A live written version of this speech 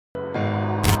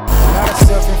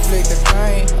inflict the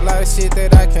pain. A lot of shit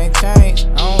that I can't change.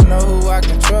 I don't know who I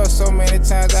can trust. So many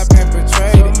times I've been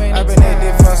betrayed. I've been at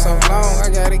this for so long. I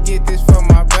gotta get this for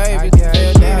my baby.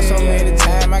 Fell down so many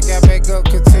times. I got back up,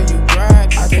 continue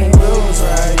grind. I can't lose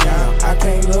right now. I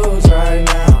can't lose right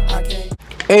now. I can't.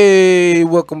 Hey,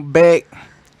 welcome back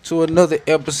to another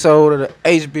episode of the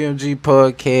HBMG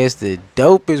podcast, the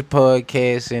dopest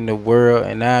podcast in the world.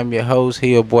 And I'm your host,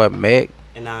 HillBoy Mac.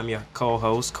 And I'm your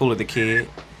co-host, Cooler the Kid.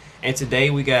 And today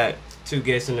we got two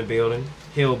guests in the building,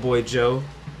 HillBoy Jo.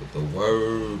 With the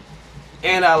word.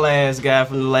 And our last guy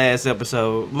from the last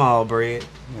episode, Mall Bread.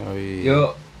 Oh, yeah.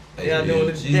 Yup. How y'all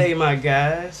doing today, my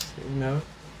guys? You know?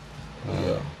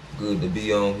 Yeah. Good to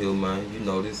be on here, man. You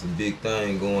know, this is a big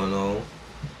thing going on.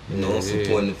 You know, I'm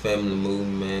supporting the family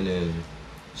movement, man, and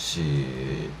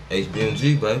shit.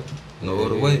 HBMG, baby. No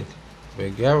other way.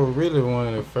 But God was really one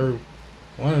of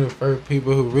the first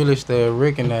people who really started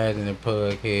recognizing the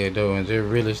podcast though, and just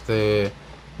really started,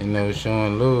 you know,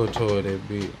 showing love toward that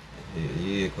bit.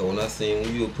 Yeah, cause when I seen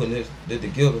when you were putting that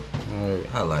together,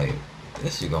 I like,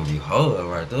 that shit gonna be hard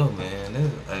right there,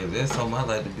 man. That's something I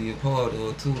like to be a part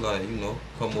of too. Like, you know,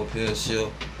 come up here and share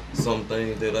some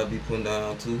things that I be putting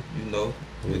down too, you know.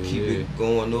 To keep it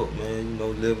going up, man, you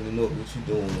know, leveling up what you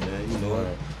doing, man. You know,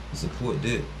 I support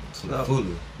that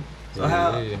fully. So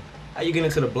how you get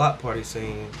into the block party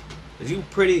scene? Cause you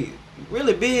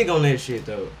really big on that shit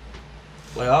though.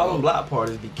 Like all them block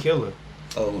parties be killer.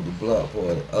 Oh, the block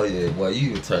party. Oh yeah, boy,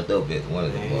 you turned up at one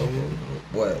of them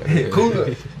motherfuckers. Boy,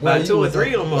 Cooler. About 2 or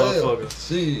 3 of them motherfuckers.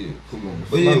 Shit.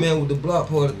 But yeah, man, with the block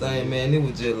party thing, man, it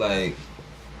was just like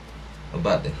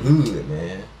about the hood,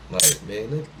 man. Like,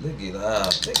 man, let's get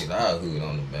our hood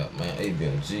on the map, man.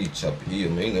 HBMG, Chopper Hill,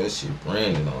 man, you know that shit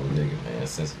branded on the nigga, man,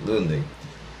 since a little nigga.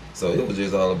 So it was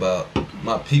just all about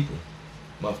my people,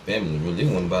 my family, really. It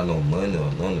wasn't about no money or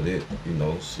none of that, you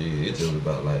know, shit. It just was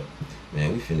about like,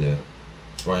 man, we finna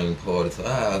bring party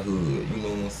to our hood, you know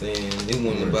what I'm saying? It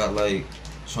wasn't about like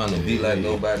trying to be like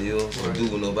nobody else or do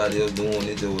what nobody else doing.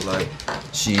 It just was like,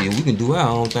 shit, we can do our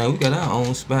own thing. We got our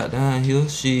own spot down here.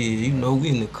 Shit, you know, we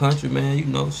in the country, man. You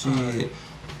know, shit,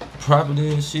 property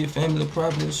and shit, family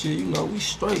property and shit. You know, we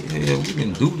straight here. We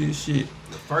can do this shit.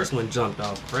 The first one jumped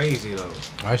off crazy though.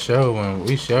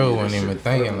 We showed even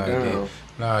thinking like that.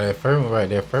 No, that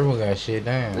first one got shit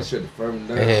down. That shit the first one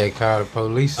down. They had called the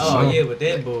police or something. Yeah, but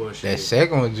that bullshit. That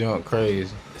second one jumped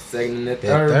crazy. Second and that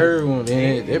third one,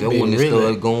 then that one really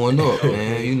started going up,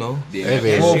 man. You know,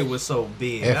 that shit was so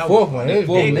big. That fourth one,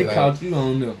 they caught you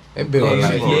on them. That bit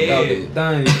was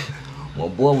like, my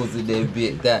boy was in that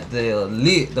bit goddamn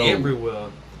lit though. Everywhere.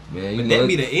 Man, but that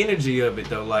be the energy of it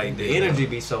though. Like the energy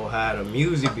be so high, the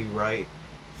music be right.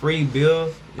 Free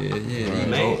bill. Yeah, you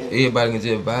know, everybody can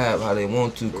just vibe how they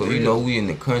want to, cause you know we in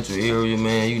the country area,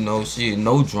 man. You know, shit,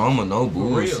 no drama, no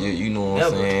bullshit. You know what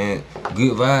I'm saying?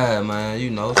 Good vibe, man.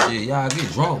 You know, shit, y'all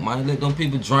get drunk, man. Let them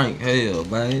people drink. Hell,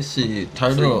 man, shit,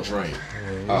 turn up. Drink.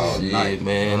 Shit,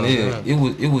 man.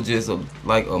 It was just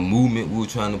like a movement we were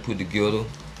trying to put together.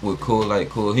 With Cole, like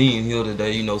Cole, he ain't here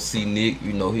today, you know, see Nick,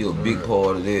 you know, he a big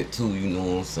part of that too, you know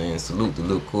what I'm saying? Salute to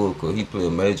Lil Cole, cause he play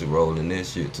a major role in that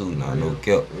shit too, now no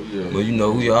cap. But you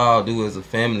know, we all do as a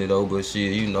family though, but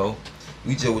shit, you know,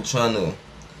 we just were trying to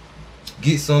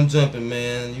get some jumping,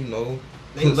 man, you know.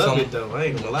 They love it though, I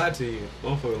ain't gonna lie to you.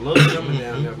 Motherfucker love jumping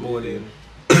down there more than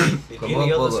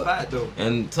any other spot though.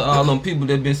 And to all them people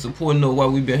that been supporting us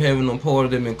while we been having them part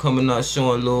of them and coming out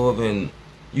showing love and,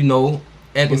 you know,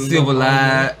 acting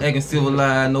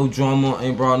civilized, no drama,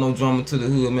 ain't brought no drama to the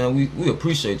hood, man. We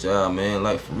appreciate y'all, man,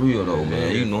 like for real though,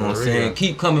 man. You know what I'm saying?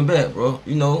 Keep coming back, bro.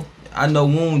 You know, I know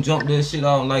we don't jump that shit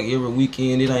out like every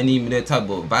weekend. It ain't even that type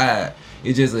of vibe.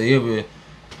 It's just every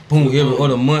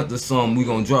other month or something, we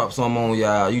gonna drop something on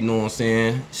y'all, you know what I'm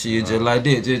saying? Shit, just like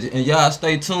that. And y'all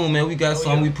stay tuned, man. We got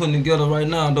something we putting together right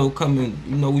now, though, coming,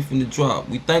 you know, we finna drop.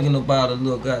 We thinking about a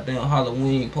little goddamn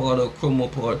Halloween party, criminal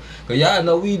party. Cause y'all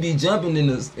know we be jumping in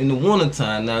the winter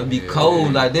time now. It be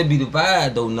cold, like that be the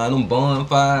vibe, though, now. Them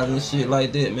bonfires and shit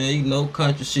like that, man. You know,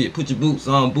 country shit. Put your boots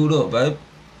on, boot up, baby.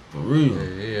 For real.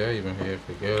 Yeah, I even had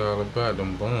forget all about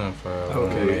them bonfires.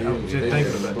 Okay, I was just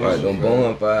thinking about that. Right, them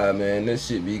bonfires, man, that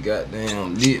shit be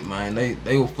goddamn lit, man.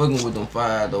 They were fucking with them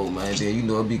fire though, man. Then you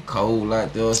know it be cold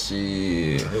out there,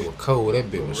 shit. It was cold,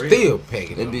 that bitch was still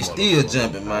packing. That bitch still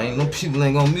jumping, man. No people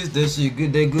ain't gonna miss that shit.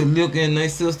 Get that good liquor in their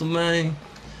system, man.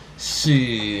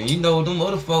 Shit, you know what them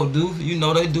other folk do. You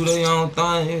know they do their own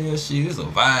thing. Yeah, shit, it's a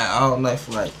vibe all night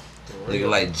flight. Nigga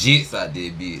like jits out there,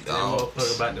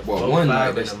 bitch. Well, one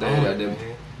night they stayed out there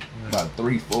about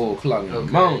 3, 4 o'clock in the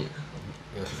morning.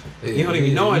 You don't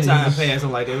even know when time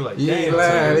passing like that. Like, you ain't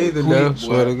lying either, though.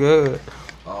 Swear to God.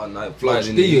 all night Flow flight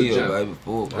in the still hill, jumping. baby.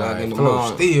 4 o'clock in the Flow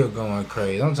morning. still going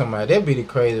crazy. I'm talking about that be the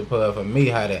crazy part for me.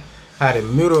 How the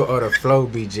middle of the flow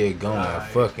be just going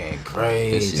fucking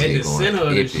crazy. At the center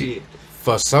of the shit.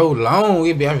 For so long,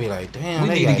 I be like, damn. We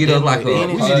they need got to get that up like much a-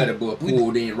 energy. we We need had a boy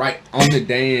pulled in right on the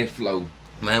dance floor.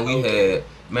 Man, we had,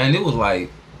 man, it was like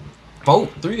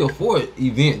 3 or 4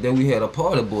 events that we had a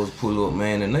party bus pull up,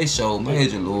 man, and they showed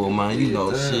major love, man. You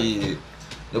know, shit.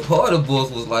 The party bus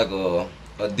was like a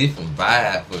different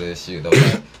vibe for that shit, though.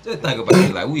 Like, just think about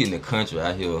it, like we in the country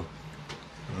out here,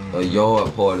 a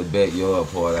yard party, backyard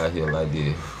party out here like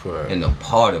this, and the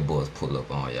party bus pull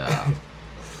up on y'all.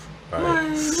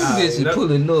 Man, bitches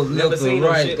pulling up left and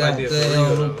right, goddamn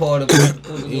on them party bus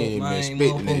pulling up, man.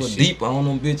 Motherfucker deep on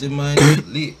them bitches, man.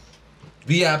 Lit.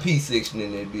 VIP section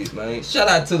in that bitch, man. Shout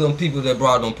out to them people that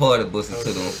brought them party buses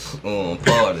to them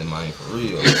party, man. For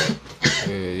real,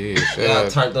 man. Y'all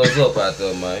turned us up out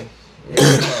there, man.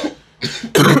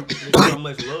 How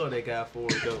much love they got for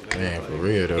it, though, man. Man, for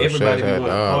real though. Everybody Shout out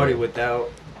want to to party all.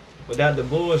 without the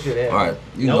bullshit happening. Right,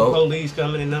 you no know. police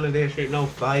coming and none of that shit. No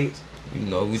fights. You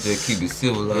know, we just keep it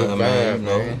civilized, Good man. vibe, You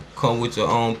know, man. come with your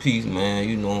own peace, man.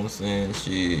 You know what I'm saying?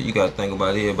 Shit, you gotta think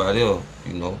about everybody else.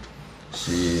 You know,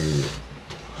 shit.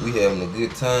 We having a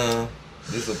good time.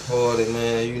 This a party,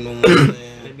 man. You know what I'm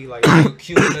saying? They be like,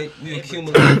 We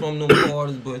accumulate from them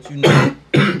parties, but you know,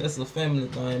 that's a family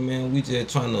thing, man. We just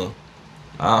trying to,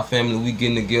 our family, we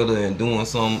getting together and doing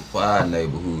something for our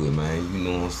neighborhood, man. You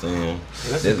know what I'm saying?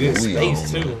 that's a good what we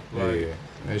space on, too. man. Like, Yeah,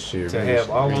 that shit. to really- have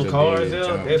all them really cars did there,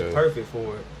 jump that's though. perfect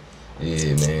for it.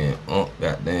 Yeah, man.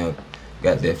 Goddamn,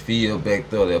 got that field back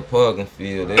there, that parking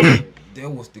field. That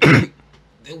was the kick.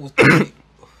 That was the kick.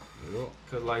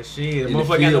 Cause like shit, In the motherfucker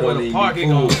got field nowhere don't to even park be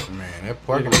it on. full. Man, that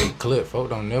parking be clipped. Folk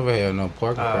don't never have no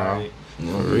parking problem. Alright.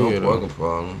 No, For real, no though. parking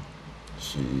problem.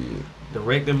 Shit.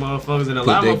 Direct them motherfuckers in the Put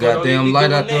line. that goddamn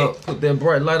light out there. Put that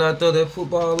bright light out there, that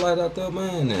football light out there,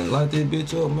 man, and light that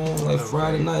bitch up, man. Like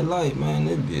Friday night light, man.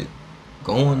 That bitch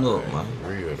going up, man. For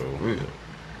real though. Real.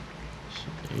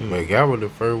 But y'all was the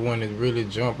first one to really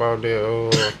jump out there.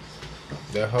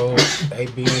 That whole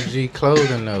ABMG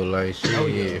clothing though, like shit. Oh,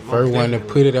 yeah, First most one to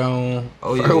definitely. put it on.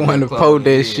 Oh yeah, First one to clock post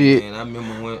that in, shit. Man.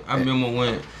 I remember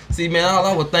when. See, man, all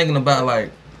I was thinking about,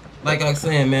 like I was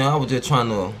saying, man, I was just trying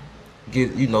to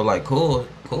get, you know, like Cole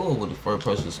was the first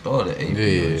person to start at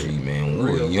ABMG, man. We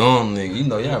were a young nigga, you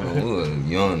know, y'all remember we was a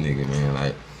young nigga, man.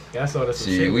 Like, Yeah, I saw that some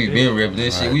shit, shit. we with been them. repping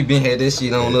that shit. We been had that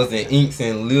shit on us in inks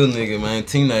and little nigga, man,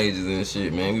 teenagers and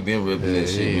shit, man. We been repping that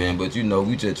shit, man. But you know,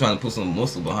 we just trying to put some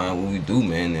muscle behind what we do,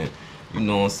 man. And you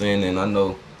know what I'm saying. And I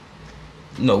know,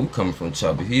 you know, we coming from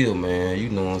Chopper Hill, man. You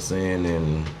know what I'm saying.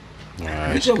 And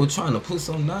we just was trying to put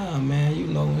something down, man. You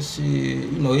know and shit.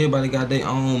 You know, everybody got their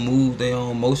own move, their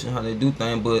own motion, how they do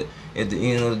things. But at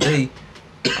the end of the day,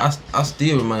 I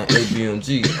still remain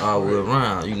ABMG all the way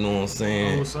around, you know what I'm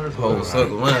saying? Whole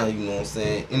circle around, you know what I'm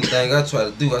saying? Anything I try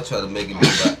to do, I try to make it be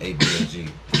about ABMG, you know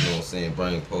what I'm saying?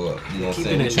 Bring part, you know what I'm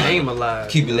saying? Keeping that name alive.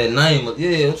 Keeping that name,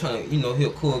 yeah, I'm trying to, you know,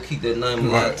 help Cole keep that name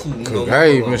alive too. You know, Cause I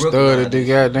even started the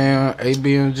goddamn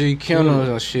ABMG kennels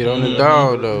and shit on the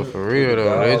dog though, for real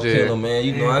though. They just Killer, man,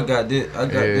 you know, I got this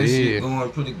Yeah. shit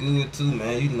going pretty good too,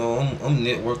 man. You know, I'm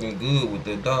networking good with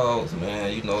the dogs,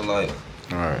 man. You know, like.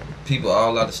 alright. People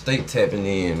all out of state tapping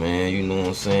in, man. You know what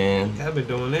I'm saying? I've been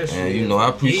doing that shit. And you know, I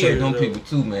appreciate years, them though. people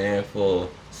too, man, for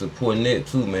supporting that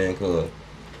too, man. Cause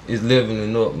it's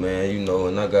leveling up, man. You know,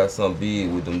 and I got something big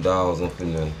with them dogs. I'm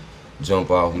finna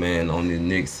jump off, man, on this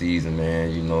next season,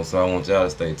 man. You know, so I want y'all to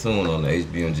stay tuned on the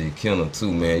HBMG Kennel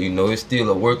too, man. You know, it's still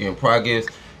a work in progress.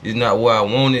 It's not where I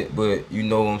want it, but you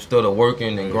know, I'm still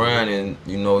working and grinding.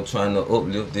 You know, trying to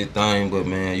uplift this thing, but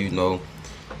man, you know.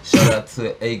 Shout out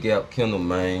to A-Gap Kennel,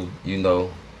 man. You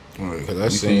know, Cause I we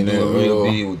seen finna that do it real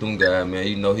big with them guys, man.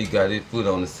 You know, he got his foot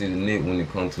on the city neck when it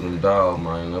comes to them dogs,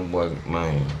 man. That boy,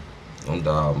 man, them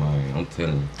dogs, man. I'm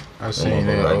telling you. I seen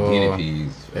that like guinea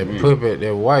pigs. that puppet,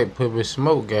 that white puppet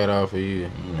smoke got off of you.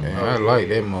 Man, I like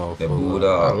that motherfucker. That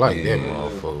bulldog, I like yeah. that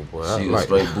motherfucker, boy. I She a like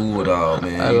straight bulldog,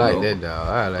 man. I you like know. that dog.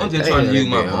 I like I'm just that. trying to use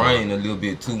my That brain a little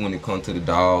bit too when it comes to the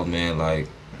dogs, man. Like,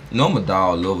 you know, I'm a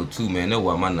dog lover too, man. That's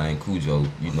why my name Cujo.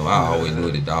 You know, I always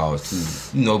love the dogs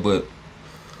too. You know, but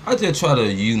I just try to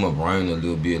use my brain a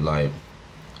little bit, like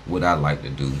what I like to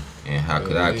do and how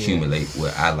could I accumulate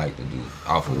what I like to do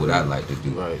off of what I like to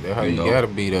do. Right, that's how You you, know? gotta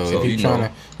be though. So,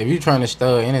 if you trying to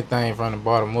start anything from the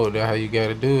bottom up, that's how you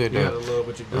gotta do it You gotta though. love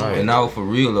what you're doing. Right. And I was for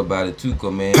real about it too,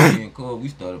 cause man, me and Cole, we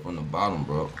started from the bottom,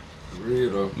 bro. Real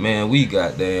though. Man, we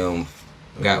got wood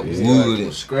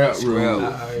and Scrap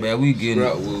wood. Man, we getting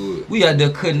Scrap wood. we out there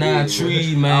cutting our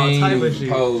tree, All type man. of shit.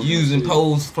 Poles and Using shit.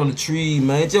 poles from the tree,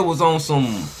 man. It just was on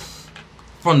some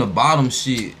from the bottom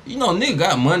shit. You know, nigga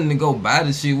got money to go buy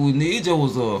the shit with me. It just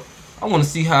was I want to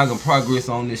see how I can progress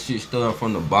on this shit starting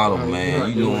from the bottom, man.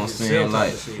 You know what I'm saying?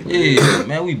 Like, yeah,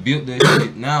 man, we built that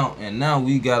shit now, and now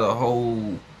we got a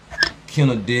whole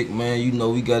kennel deck, man. You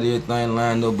know, we got everything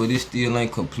lined up, but it still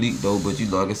ain't complete, though. But, you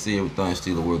know, like I said, everything's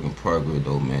still a work in progress,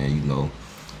 though, man. You know,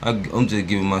 I'm just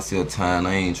giving myself time.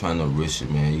 I ain't trying to rush it,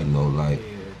 man. You know, like,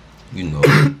 you know,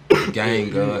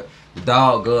 gang God. The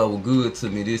dog God was good to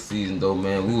me this season though,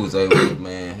 man. We was able to,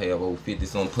 man, have over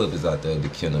 50-some puppies out there at the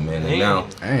kennel, man. And now,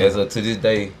 as of to this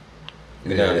day,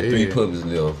 we down to 3 puppies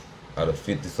left. Out of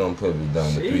 50-some puppies,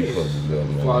 down to 3 puppies left,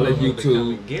 man. Follow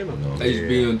YouTube,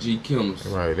 HBMG Kennels.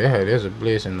 Right, that's a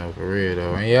blessing though, for real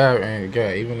though. And y'all, and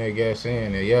God, even that guy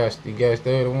saying that, you guys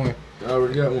still the one? I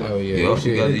already got one. Oh yeah,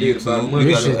 we got the YouTube.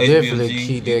 We should definitely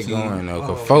keep that going though,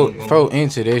 cause folk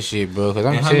into that shit, bro. Cause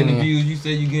I'm and telling you. How many views you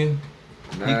said you getting?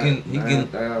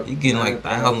 He getting like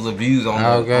thousands of views on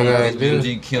the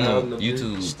HBMG Kennel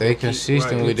YouTube. Stay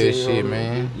consistent with that shit,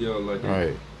 man.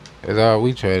 Right. That's all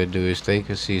we try to do is stay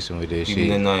consistent with that shit.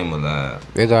 Keeping the name alive.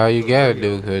 That's all you gotta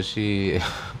do, cause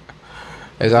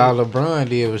that's all LeBron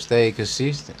did was stay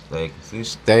consistent.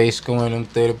 Stay scoring them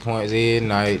 30 points every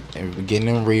night and getting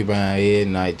them rebounds every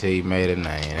night till he made a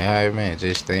name. Alright, man,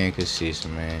 just staying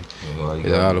consistent, man.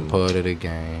 It's all a part of the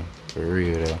game, for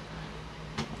real though.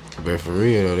 But for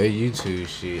real though, that YouTube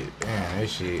shit, damn, that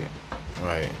shit,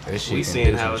 right? That shit. We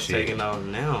seeing how it's taking off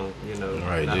now, you know,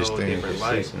 right? a Just whole different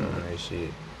life. On that shit.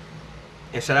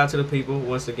 And shout out to the people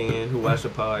once again who watch the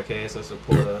podcast and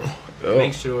support us.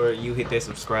 Make sure you hit that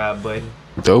subscribe button.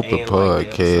 Dopest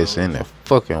podcast in the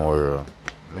fucking world.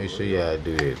 Make sure y'all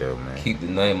do that though, man. Keep the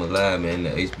name alive, man. The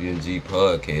HBMG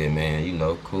podcast, man. You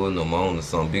know, cool them on or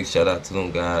something. Big shout out to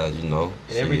them guys, you know.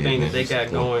 And everything that they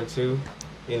got going too,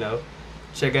 you know.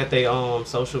 Check out their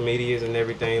social medias and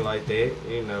everything like that,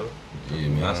 you know. Yeah,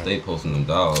 man, I stay posting them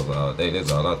dogs all day.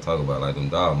 That's all I talk about, like them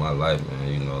dogs, my life,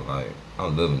 man. You know, like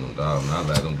I'm living them dogs, man. I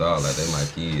like them dogs like they my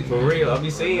kids. For man. real, I be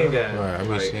seeing guys. Right, I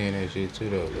be seeing that shit too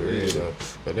though, for real though.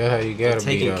 But that's how you gotta be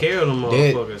taking care of them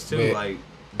motherfuckers too, like.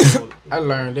 I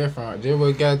learned that from just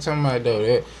what God talking about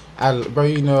though. Bro,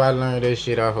 you know I learned that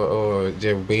shit off of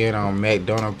just being on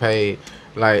McDonald's page,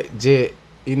 like just.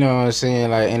 You know what I'm saying?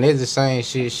 Like, and it's the same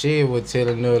shit. Shit was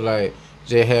telling her, like,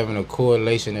 just having a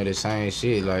correlation of the same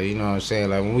shit. Like, you know what I'm saying?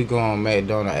 Like, when we go on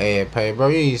McDonald's ad pay, bro,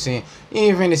 you ain't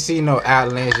finna see no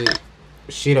outlandish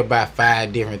shit about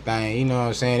 5 different things. You know what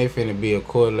I'm saying? It finna be a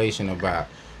correlation about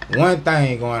one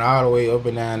thing going all the way up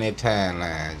and down that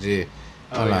timeline. Just,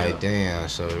 I'm like, damn.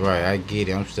 So, right, I get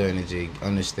it. I'm starting to just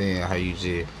understand how you just,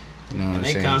 you know what I'm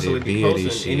saying? They constantly just be build this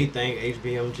posting shit. anything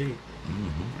HBMG.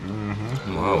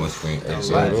 I'm always think that's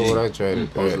what I try to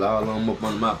post all them up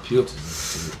on my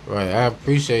pictures. Right, I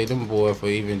appreciate them boys for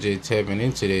even just tapping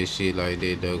into that shit like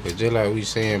that though, cause just like we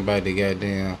saying about the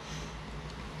goddamn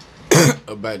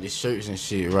about the shirts and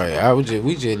shit, right? We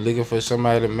just looking for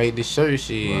somebody to make the shirt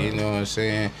shit, right. You know what I'm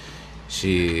saying?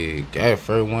 Shit, got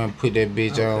first one put that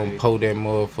bitch on, post that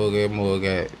motherfucker. That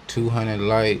motherfucker got 200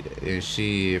 likes and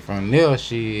shit. From there,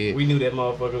 shit. We knew that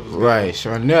motherfucker was right.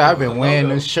 So now I've been wearing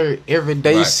this shirt every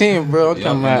day since, bro. I'm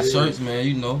talking about shirts, man.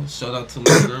 You know, shout out to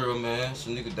my girl, man.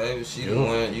 Shanika Davis. She the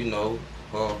one, you know,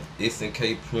 her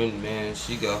S&K print, man.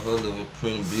 She got her little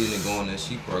print business going and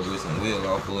she progressing well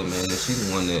off of it, man. And she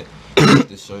the one that did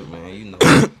the shirt, man. You know,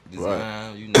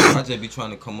 design. You know, I just be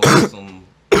trying to come up with some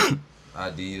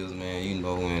ideas, man, you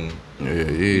know, and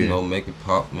you know, make it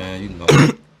pop, man, you know.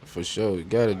 For sure, you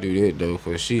gotta do that though.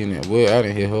 For she and that, well, I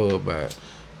done hear her about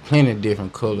plenty of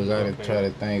different colors. I done try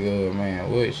to think of,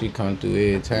 man, what she come through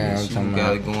every time. Yeah, she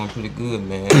got it going pretty good,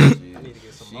 man.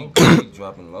 She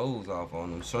dropping loads off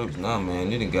on them shirts now,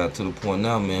 man. It done got to the point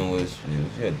now, man, where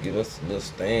she had to get us a little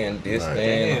stand, this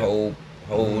stand, whole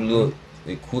little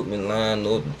equipment line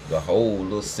up, the whole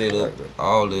little setup,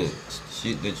 all the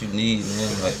shit that you need,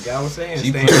 man. Like I was saying,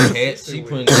 she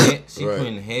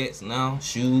printing hats now,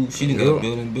 shoes. She done got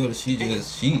building.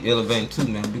 She elevating too,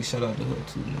 man. Big shout out to her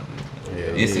too,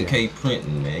 man. S&K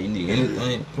printing, man. You need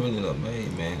anything printed up,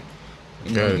 man.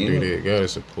 You gotta do that. Gotta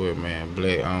support, man.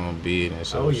 Black owned business.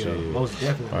 Shit. Most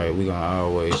definitely. All right, we gonna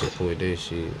always support that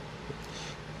shit.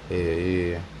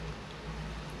 Yeah.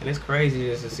 And it's crazy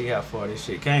just to see how far this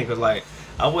shit came, cause like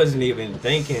I wasn't even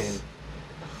thinking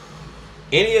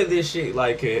any of this shit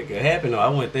like could happen. Though I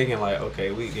wasn't thinking like,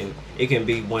 okay, it can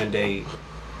be one day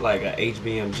like a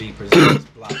HBMG presents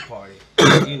block party,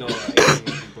 you know, like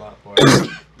HBMG block party,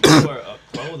 or a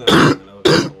clothing line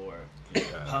or a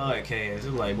podcast. It's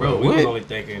like, bro, we was only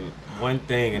thinking one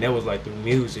thing, and that was like through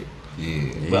music.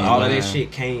 Yeah. But all of that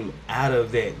shit came out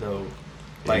of that though.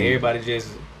 Like everybody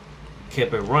just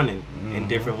kept it running in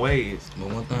different ways.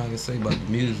 But one thing I can say about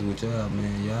the music with y'all,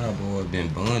 man, y'all boys been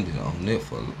bonded on that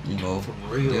for, you know, For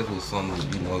real. that was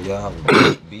something, you know, y'all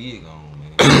was big on,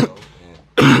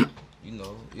 man. You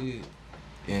know, it,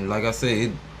 and like I said,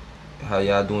 it, how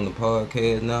y'all doing the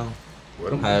podcast now,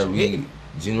 how we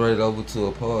generated over to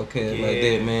a podcast like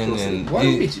that, man, and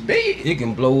it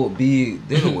can blow up big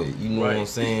that way, you know what I'm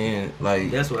saying?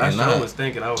 Like, that's what I was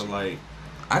thinking. I was like,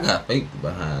 I got faith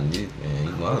behind it, man.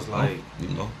 You know, I was like, you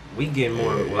know, we get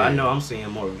more. Well, I know I'm seeing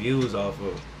more views off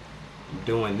of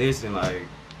doing this and like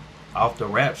off the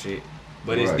rap shit,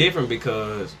 but it's different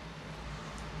because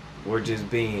we're just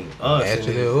being us.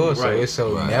 Naturally us, so it's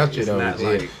so natural. It's though. not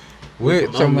like we're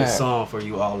promoting this song for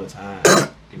you all the time.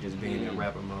 You're just being in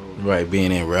rapper mode. Right,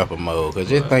 being in rapper mode. Cause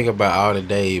just think about all the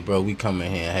days, bro. We come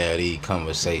in here and have these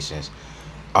conversations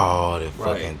all the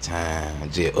fucking time.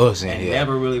 Just us in and here.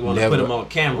 never really want to put them on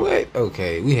camera. What?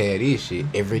 Okay, we had this shit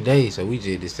every day, so we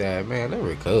just decided, man, let's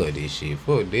record this shit.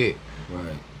 Fuck that.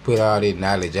 right. Put all this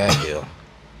knowledge out there.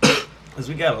 Cause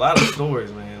we got a lot of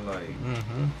stories, man. Like,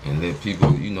 And let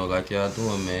people, you know, like y'all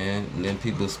doing, man, let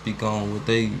people speak on what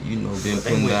they, you know, been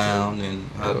putting down and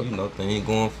how, you know, things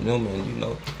going for them, and, you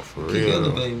know, For keep real.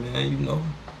 elevating, man, you know.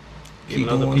 giving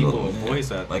Keep other going people up, a man.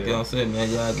 voice out Like there. y'all said, man,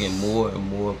 y'all getting more and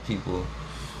more people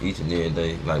each and every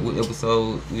day. Like, what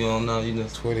episode we on now, you know?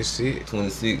 26.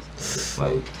 26.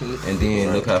 Like, and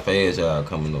then look how fast y'all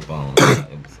coming up on episodes.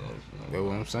 You That's know?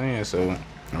 what I'm saying. So,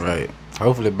 right.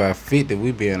 Hopefully by 50,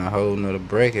 we be in a whole nother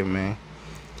bracket, man.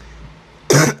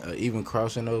 Even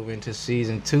crossing over into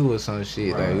season 2 or some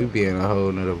shit. Right. Like, we be in a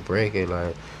whole nother bracket.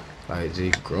 Like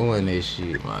just growing this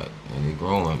shit. Right, and it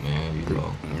growing, man, you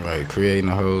know. Right, creating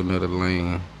a whole nother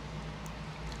lane.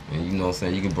 And you know what I'm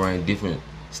saying, you can bring different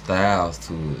styles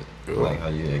to it. Yeah. Like how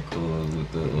you had cool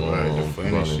with the, Right, the funny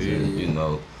funny shit. you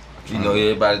know. You know,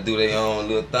 everybody do their own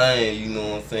little thing, you know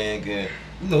what I'm saying? Can,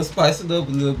 you know, spice it up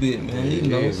a little bit, man. You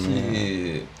know,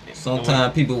 shit.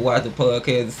 Sometimes people watch the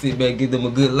podcast and sit back and give them a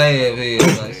good laugh here.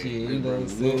 Like, shit, you know what I'm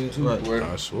saying? Right.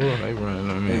 I swear, they running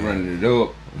on me. They running it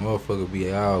up. Motherfucker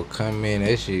be all coming,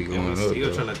 that shit And going we're up. still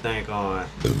though. trying to think on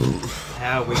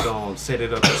how we gonna set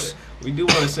it up. We do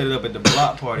want to set it up at the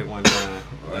block party one time.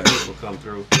 Let people come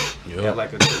through. Yup. Have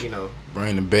like a, you know,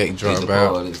 Bring the backdrop Pizza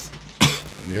out. parties.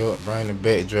 Yup, bring the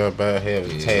backdrop out. Have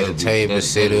a Yeah, table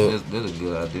set up. That's a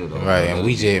good idea, though. Right, and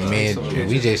we just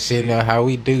we just sitting there how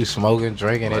we do, smoking,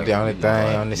 drinking. Right, That's the only you know,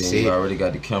 thing on the then set. you already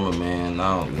got the cameraman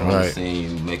now. You know what I'm saying?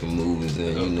 You making movies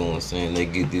and you know what I'm saying? They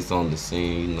get this on the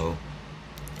scene, you know.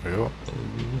 Yup.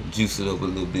 Juice it up a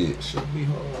little bit. Should be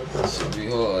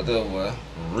hard, that boy.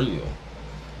 For real.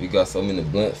 We got so many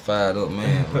blunt fired up,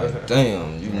 man. Like,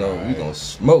 damn, you know, we gonna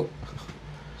smoke.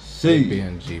 See.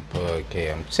 BNG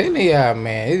podcast. I'm telling y'all,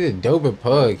 man, it's the dopest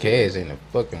podcast in the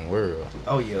fucking world.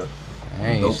 oh yeah. I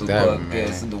ain't Dopest stopping,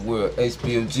 podcast in man. the world.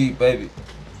 HBMG, baby.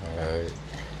 Alright.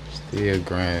 Still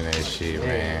grinding that shit,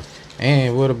 man.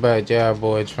 And what about y'all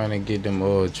boy trying to get them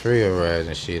old trail rides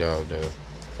and shit off though?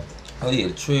 Oh yeah,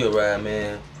 the trail ride,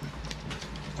 man.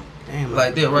 Damn,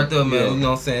 Like that right there, man. You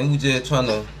know what I'm saying? We just trying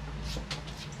to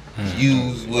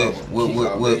use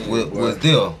what's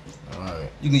there. Alright.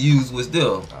 You can use what's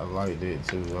there. I like that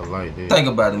too. I like that. Think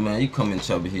about it, man. You come in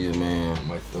Chubby Hill, man.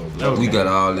 Okay. We got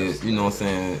all this, you know what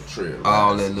I'm saying?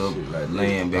 All that little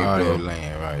land back All there. that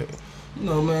land, right. You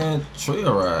know, man,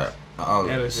 trail ride. Oh,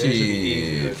 that should be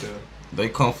easy shit. right there. They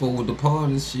come forward with the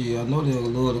parties, shit. I know they'll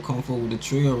love to come forward with the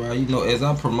trail ride. You know, as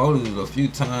I promoted it a few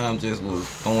times, just was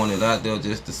throwing it out there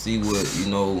just to see what, you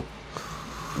know,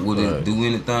 would it do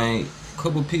anything.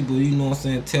 Couple people, you know what I'm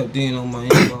saying, tapped in on my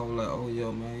inbox, like, oh,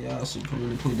 yo, man, y'all should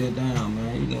really put that down,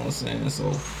 man. You know what I'm saying?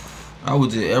 So, I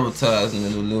was just advertising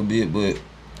it a little bit, but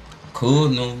cool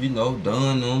them, you know,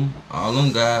 done them. All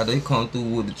them guys, they come through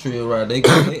with the trail ride. They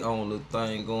got their own little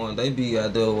thing going. They be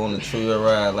out there on the trail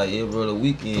ride like every other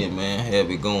weekend, man.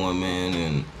 Have it going, man.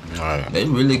 And Right. they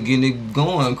really getting it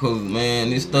going because,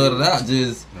 man, it started out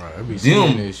just Right. I be seeing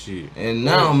them. this shit. And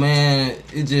now, man,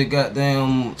 it just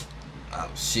goddamn,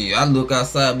 shit, I look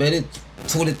outside, man, it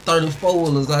 20, 30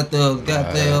 four-wheelers out there,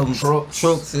 goddamn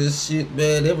trucks and shit,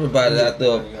 man, everybody out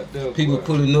there. People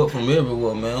pulling up from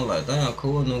everywhere, man. I'm like, damn,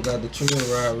 cool, them got the trail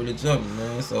ride really jumping,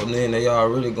 man. So then they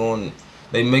already going,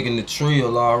 they making the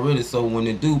trail already, so when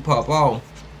it do pop off,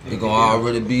 it gonna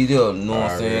already be there, you know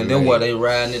what I'm saying? That's why they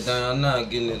riding it down now,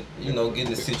 getting it, you know,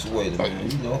 getting it situated,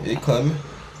 man. You know, it coming.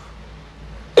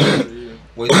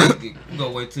 Wait till it get, we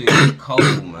gonna wait till it get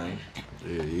cold, man.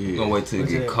 Yeah, We gonna wait till it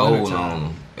get cold on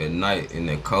them at night in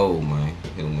that cold, man.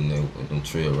 Hit them with them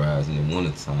trail rides in the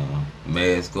wintertime.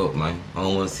 Mask up, man. I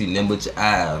don't wanna see nothing but your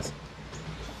eyes.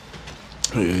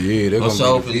 Yeah, they're I'm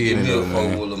sure gonna finna get me a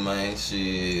man. 4-wheeler, man.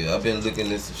 Shit, I've been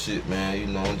looking at some shit, man. You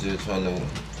know, I'm just trying to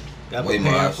Got weigh my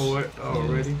prepared options. for it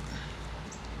already.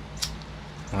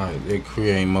 Alright, they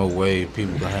create more ways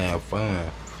people can have fun.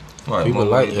 Right, People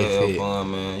more like ways to that have shit.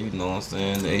 fun, man. You know what I'm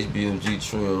saying? The HBMG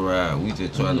trail ride. We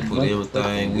just try to put Motherfucking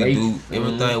everything we race, do, man.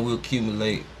 everything we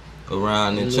accumulate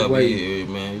around in In the Chopper way. Hill area,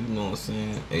 man. You know what I'm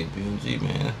saying? HBMG,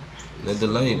 man. That's the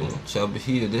label. Chopper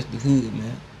Hill, that's the hood,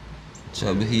 man.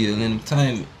 Chopper Hill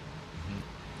Entertainment.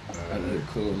 I get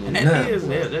cool And now, that is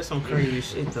boy. that's some crazy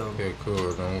shit though. Yeah,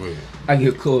 cool, don't wait. I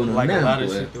get cool Like a now, lot of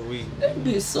boy. shit that we. That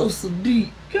bitch so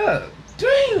deep. God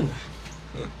damn.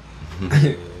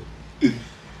 Yeah.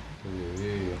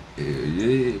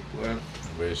 Yeah, boy.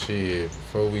 But shit,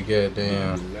 before we got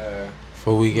down,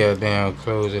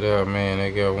 close it out, man. I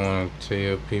got want to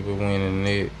tell people when the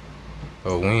next,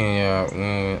 or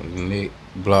when the next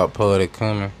block party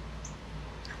coming.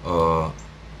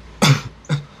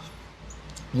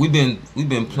 We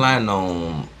been planning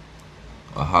on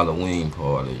a Halloween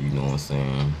party, you know what I'm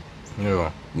saying?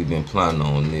 Yeah. We been planning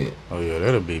on it. Oh yeah,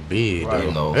 that'll be big. Right, though.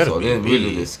 you know, That'll so be that's big.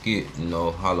 really the skit, you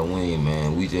know, Halloween,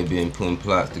 man. We just been putting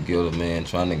plots together, man,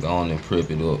 trying to go on and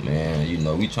prep it up, man. You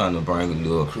know, we trying to bring a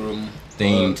little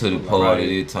theme to the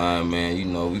party this time, man. You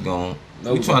know, we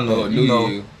trying to, you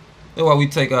know, that's why we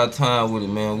take our time with it,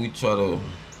 man. We try to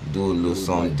do a little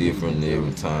something different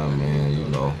every time, man, you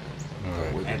know.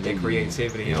 Add that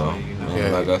creativity You know, on it, you know. man,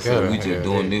 Yeah, like I said, we yeah, just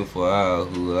doing this for our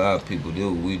hood, our people. This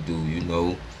what we do, you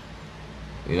know.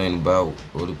 It ain't about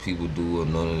what the people do or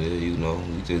none of that, you know.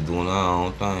 We just doing our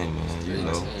own thing, man, you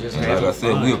know. Just And like I having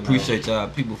said, fun, we though. appreciate y'all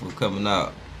people for coming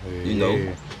out. You know,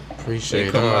 Yeah. They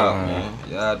Appreciate come all, out, man.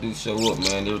 Y'all do show up,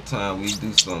 man. Every time we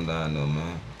do something down there,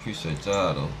 man. Appreciate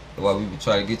y'all, though. That's why we be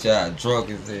trying to get y'all drunk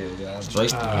as hell, y'all.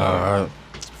 Drake. Alright.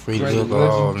 Free Drink liquor what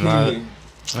all you night. can.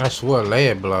 I swear,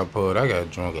 last block party, I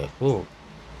got drunk at full.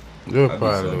 You're I be so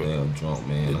probably damn drunk,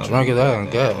 man. the drunkest I done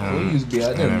got. We used to be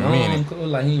out there in a long, minute. cool,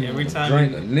 like he Every ain't time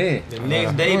drink you- a net. The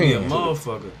next day be a Yeah.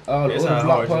 motherfucker. All the That's other how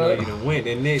block hard you know party. you done went.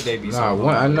 The next day be Nah, so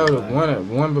I know the hard.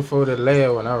 one before the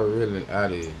last one, I was really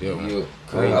out of it. That one.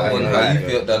 Yeah, I wonder how you Yeah.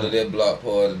 felt out of that block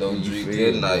party, though, You Drake,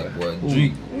 feel that it, night, boy. boy.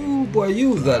 Drake, ooh, boy, you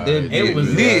was out there It getting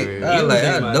was- lit. it I was like, in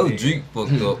I my know nigga. Drake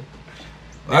fucked up.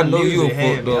 I That know you were music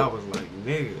had fucked me, I up. was like,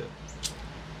 nigga,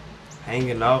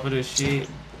 hanging off of this shit.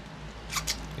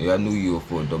 Yeah, I knew you were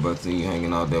fucked up. I seen you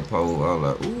hanging out that pole. I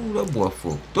was like, ooh, that boy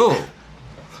fucked up.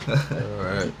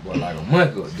 Alright. Boy, like a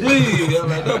month ago. Yeah, I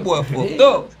like, that boy fucked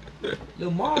up.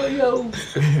 Lil Mario.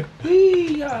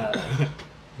 Wee,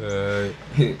 Alright.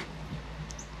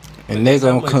 And they That's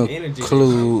how gonna much energy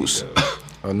conclude this shit,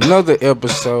 though. another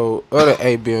episode of the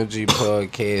ABMG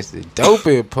podcast, the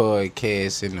dopest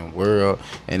podcast in the world.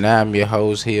 And I'm your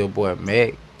host, HillBoy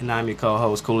Mac. And I'm your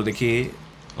co-host, Cooler the Kid.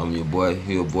 I'm your boy,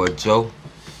 HillBoy Jo.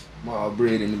 My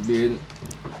bread in the building.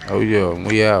 Oh yeah,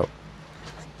 we out.